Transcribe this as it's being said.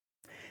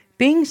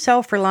Being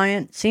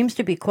self-reliant seems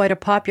to be quite a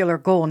popular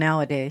goal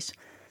nowadays.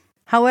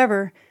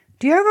 However,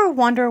 do you ever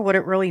wonder what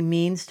it really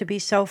means to be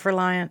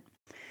self-reliant?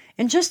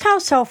 And just how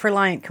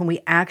self-reliant can we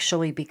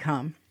actually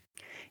become?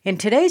 In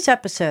today's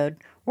episode,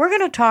 we're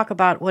going to talk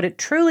about what it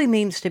truly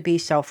means to be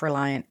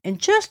self-reliant and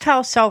just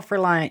how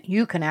self-reliant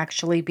you can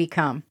actually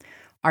become.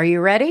 Are you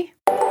ready?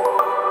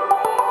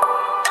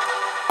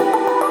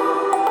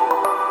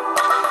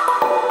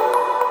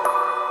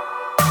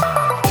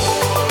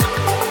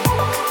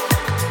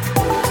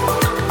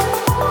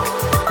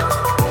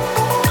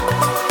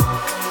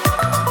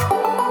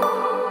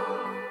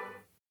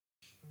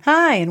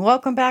 Hi, and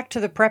welcome back to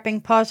the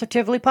Prepping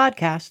Positively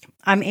podcast.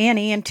 I'm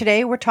Annie, and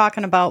today we're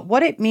talking about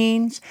what it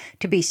means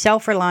to be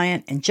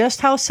self-reliant and just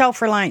how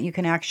self-reliant you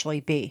can actually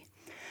be.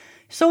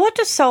 So what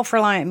does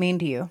self-reliant mean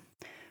to you?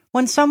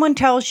 When someone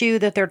tells you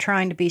that they're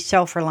trying to be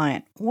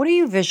self-reliant, what are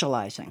you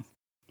visualizing?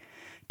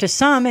 To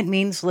some, it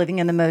means living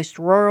in the most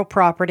rural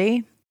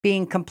property,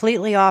 being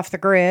completely off the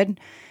grid,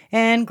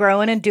 and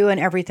growing and doing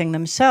everything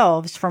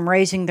themselves, from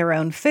raising their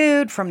own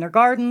food from their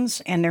gardens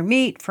and their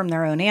meat from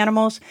their own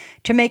animals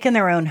to making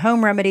their own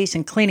home remedies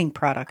and cleaning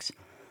products.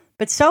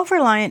 But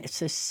self-reliant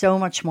is so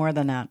much more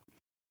than that.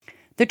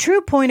 The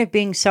true point of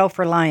being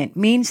self-reliant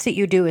means that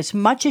you do as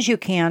much as you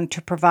can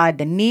to provide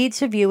the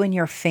needs of you and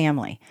your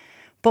family.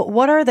 But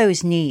what are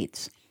those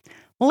needs?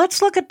 Well,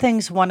 let's look at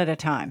things one at a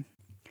time.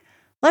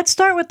 Let's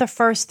start with the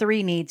first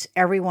three needs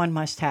everyone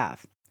must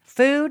have: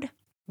 food,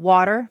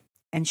 water,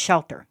 and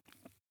shelter.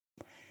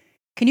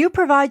 Can you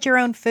provide your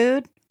own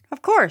food?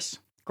 Of course.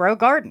 Grow a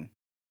garden.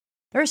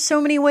 There are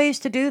so many ways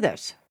to do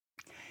this.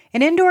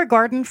 An indoor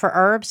garden for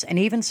herbs and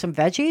even some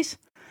veggies,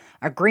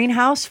 a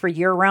greenhouse for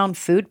year-round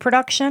food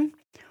production,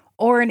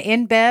 or an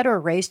in-bed or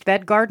raised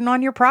bed garden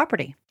on your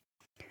property.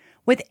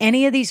 With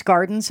any of these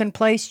gardens in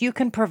place, you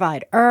can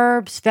provide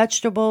herbs,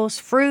 vegetables,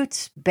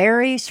 fruits,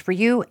 berries for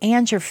you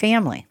and your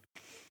family.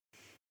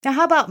 Now,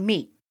 how about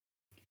meat?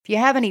 If you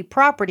have any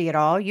property at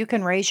all, you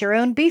can raise your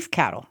own beef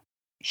cattle,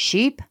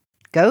 sheep,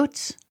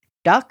 goats,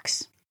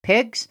 ducks,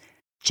 pigs,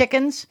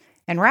 chickens,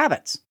 and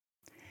rabbits.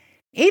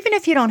 Even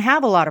if you don't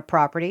have a lot of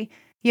property,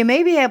 you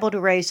may be able to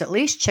raise at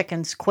least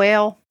chickens,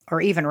 quail,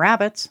 or even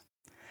rabbits.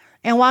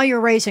 And while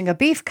you're raising a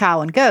beef cow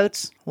and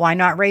goats, why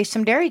not raise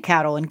some dairy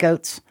cattle and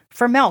goats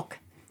for milk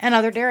and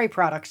other dairy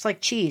products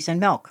like cheese and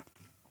milk?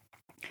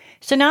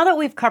 So now that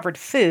we've covered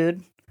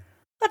food,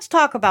 let's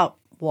talk about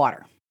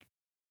water.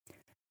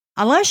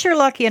 Unless you're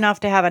lucky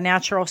enough to have a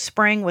natural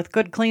spring with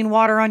good clean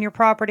water on your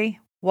property,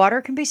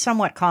 water can be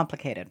somewhat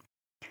complicated.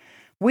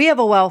 We have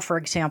a well, for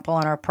example,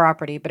 on our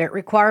property, but it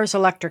requires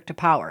electric to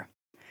power.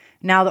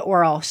 Now that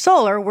we're all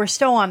solar, we're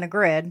still on the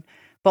grid,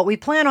 but we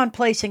plan on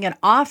placing an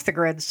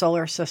off-the-grid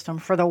solar system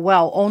for the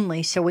well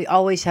only, so we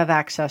always have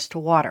access to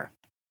water.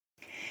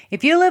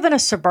 If you live in a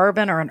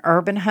suburban or an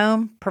urban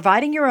home,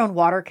 providing your own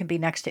water can be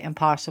next to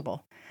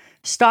impossible.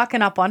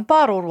 Stocking up on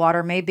bottled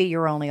water may be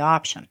your only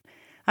option.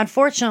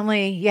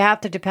 Unfortunately, you have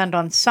to depend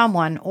on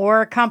someone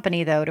or a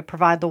company, though, to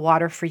provide the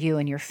water for you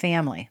and your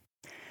family.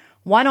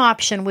 One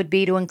option would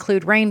be to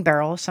include rain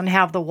barrels and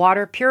have the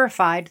water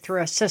purified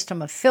through a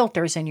system of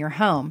filters in your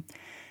home.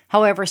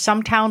 However,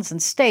 some towns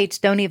and states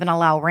don't even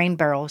allow rain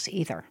barrels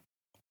either.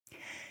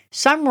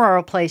 Some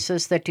rural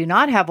places that do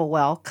not have a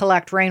well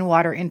collect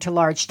rainwater into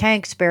large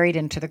tanks buried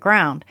into the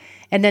ground,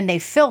 and then they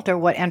filter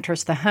what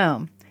enters the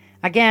home.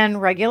 Again,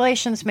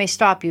 regulations may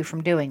stop you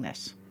from doing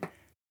this.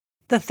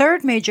 The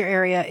third major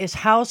area is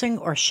housing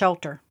or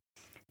shelter.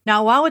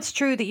 Now, while it's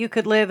true that you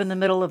could live in the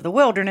middle of the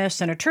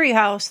wilderness in a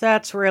treehouse,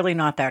 that's really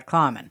not that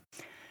common.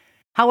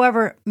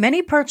 However,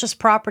 many purchase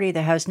property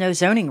that has no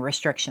zoning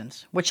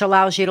restrictions, which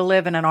allows you to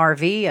live in an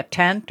RV, a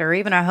tent, or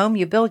even a home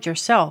you build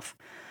yourself.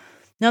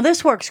 Now,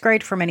 this works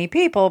great for many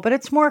people, but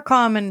it's more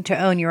common to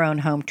own your own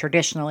home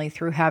traditionally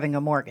through having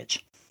a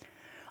mortgage.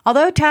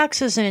 Although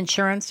taxes and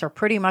insurance are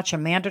pretty much a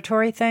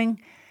mandatory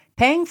thing,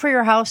 paying for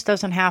your house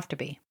doesn't have to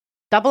be.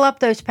 Double up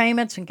those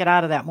payments and get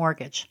out of that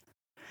mortgage.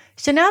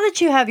 So now that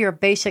you have your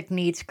basic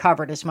needs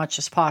covered as much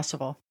as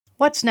possible,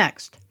 what's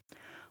next?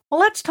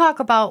 Well, let's talk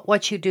about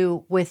what you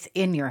do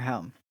within your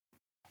home.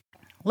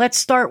 Let's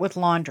start with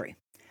laundry.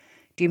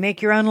 Do you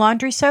make your own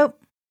laundry soap?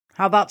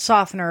 How about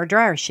softener or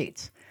dryer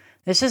sheets?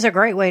 This is a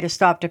great way to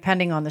stop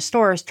depending on the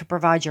stores to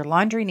provide your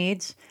laundry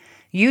needs.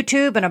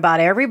 YouTube and about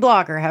every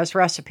blogger has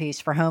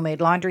recipes for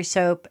homemade laundry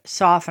soap,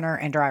 softener,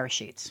 and dryer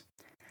sheets.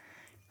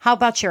 How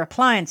about your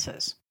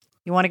appliances?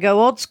 You want to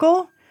go old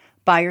school?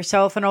 Buy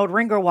yourself an old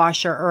wringer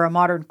washer or a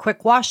modern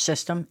quick wash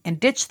system and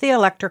ditch the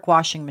electric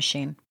washing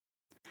machine.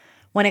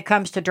 When it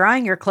comes to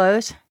drying your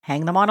clothes,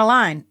 hang them on a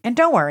line. And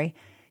don't worry,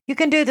 you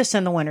can do this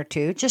in the winter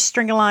too. Just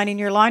string a line in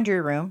your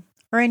laundry room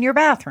or in your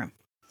bathroom.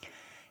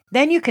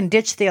 Then you can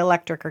ditch the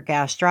electric or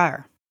gas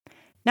dryer.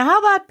 Now, how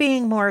about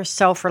being more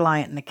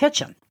self-reliant in the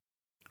kitchen?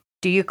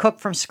 Do you cook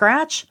from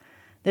scratch?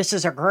 This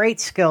is a great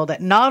skill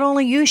that not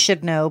only you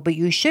should know, but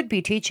you should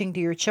be teaching to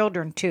your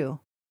children too.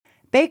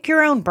 Bake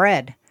your own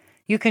bread.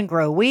 You can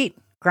grow wheat,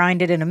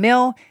 grind it in a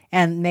mill,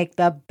 and make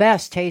the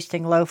best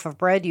tasting loaf of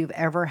bread you've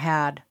ever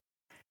had.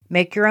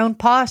 Make your own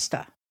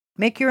pasta.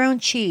 Make your own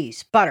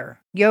cheese, butter,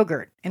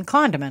 yogurt, and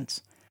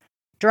condiments.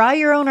 Dry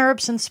your own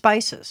herbs and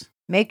spices.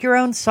 Make your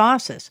own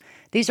sauces.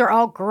 These are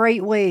all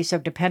great ways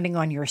of depending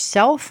on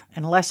yourself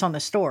and less on the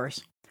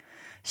stores.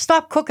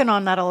 Stop cooking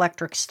on that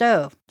electric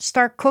stove.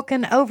 Start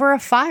cooking over a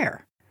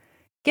fire.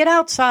 Get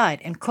outside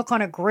and cook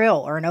on a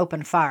grill or an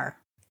open fire.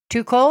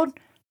 Too cold?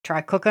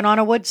 Try cooking on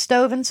a wood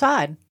stove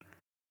inside.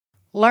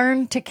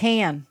 Learn to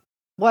can.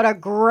 What a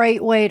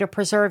great way to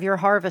preserve your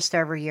harvest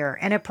every year,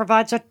 and it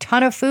provides a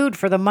ton of food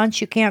for the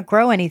months you can't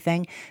grow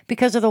anything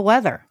because of the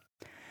weather.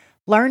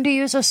 Learn to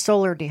use a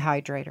solar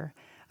dehydrator.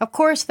 Of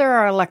course, there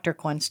are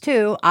electric ones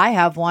too. I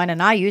have one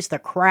and I use the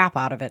crap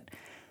out of it.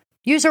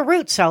 Use a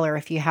root cellar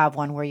if you have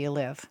one where you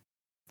live.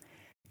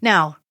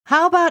 Now,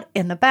 how about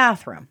in the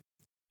bathroom?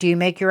 Do you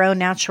make your own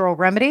natural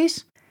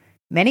remedies?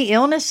 Many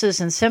illnesses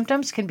and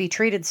symptoms can be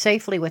treated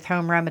safely with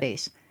home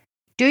remedies.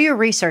 Do your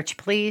research,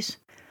 please.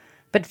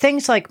 But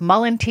things like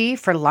mullein tea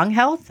for lung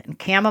health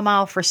and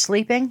chamomile for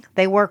sleeping,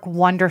 they work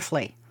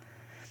wonderfully.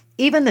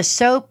 Even the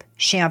soap,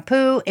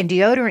 shampoo, and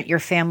deodorant your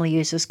family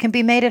uses can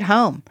be made at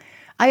home.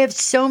 I have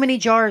so many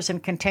jars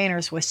and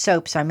containers with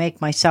soaps I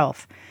make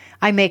myself.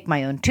 I make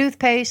my own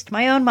toothpaste,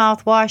 my own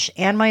mouthwash,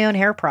 and my own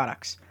hair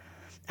products.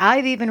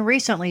 I've even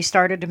recently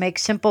started to make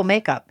simple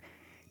makeup.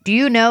 Do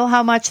you know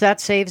how much that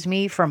saves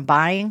me from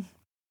buying?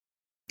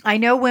 I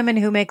know women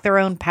who make their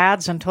own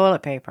pads and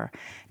toilet paper.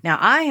 Now,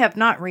 I have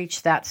not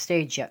reached that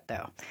stage yet,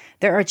 though.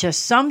 There are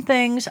just some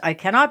things I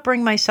cannot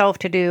bring myself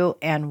to do,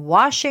 and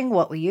washing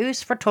what we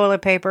use for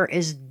toilet paper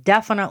is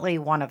definitely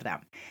one of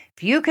them.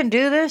 If you can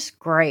do this,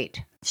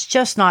 great. It's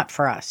just not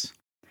for us.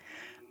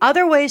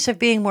 Other ways of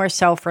being more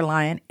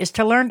self-reliant is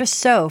to learn to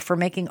sew for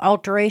making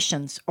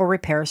alterations or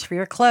repairs for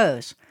your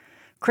clothes.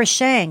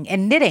 Crocheting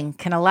and knitting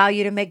can allow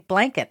you to make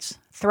blankets,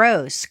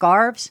 throws,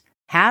 scarves,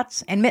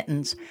 hats, and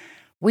mittens.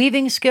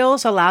 Weaving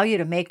skills allow you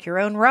to make your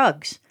own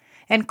rugs.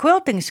 And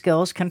quilting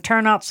skills can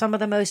turn out some of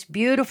the most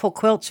beautiful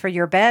quilts for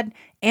your bed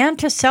and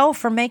to sell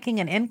for making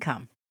an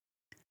income.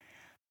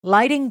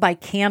 Lighting by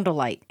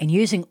candlelight and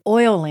using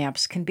oil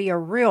lamps can be a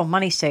real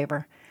money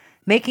saver.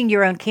 Making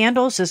your own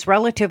candles is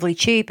relatively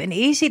cheap and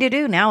easy to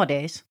do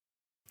nowadays.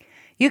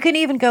 You can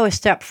even go a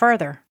step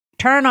further.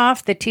 Turn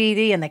off the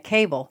TV and the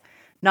cable.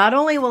 Not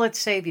only will it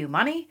save you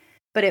money,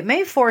 but it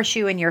may force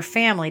you and your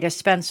family to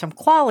spend some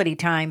quality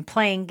time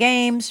playing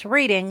games,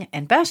 reading,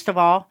 and best of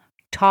all,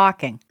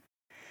 talking.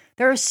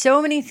 There are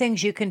so many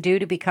things you can do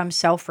to become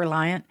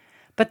self-reliant,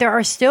 but there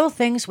are still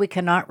things we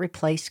cannot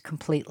replace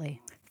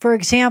completely. For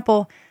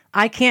example,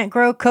 I can't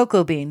grow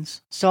cocoa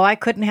beans, so I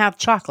couldn't have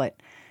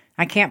chocolate.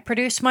 I can't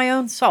produce my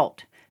own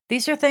salt.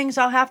 These are things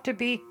I'll have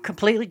to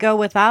completely go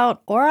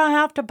without, or I'll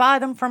have to buy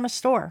them from a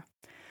store.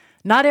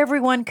 Not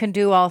everyone can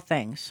do all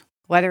things,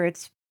 whether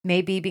it's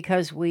maybe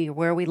because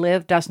where we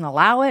live doesn't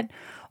allow it,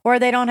 or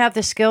they don't have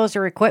the skills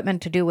or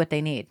equipment to do what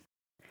they need.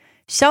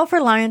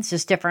 Self-reliance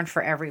is different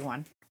for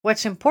everyone.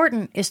 What's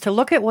important is to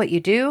look at what you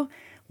do,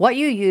 what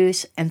you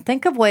use, and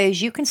think of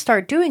ways you can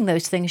start doing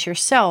those things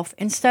yourself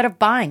instead of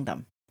buying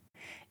them.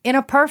 In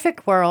a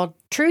perfect world,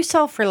 true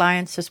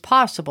self-reliance is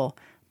possible,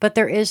 but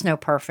there is no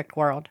perfect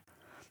world.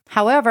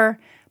 However,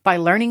 by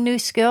learning new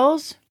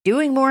skills,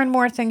 doing more and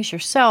more things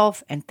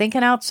yourself, and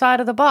thinking outside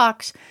of the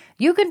box,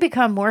 you can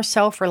become more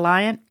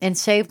self-reliant and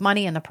save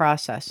money in the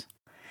process.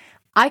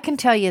 I can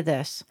tell you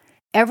this,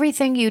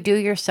 everything you do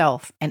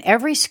yourself and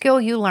every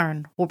skill you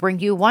learn will bring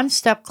you one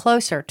step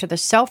closer to the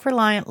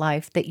self-reliant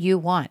life that you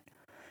want.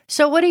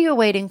 So what are you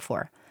waiting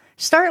for?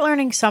 Start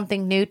learning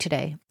something new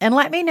today and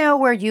let me know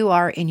where you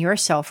are in your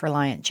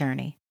self-reliant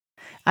journey.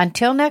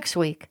 Until next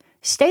week,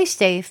 stay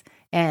safe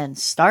and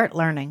start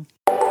learning.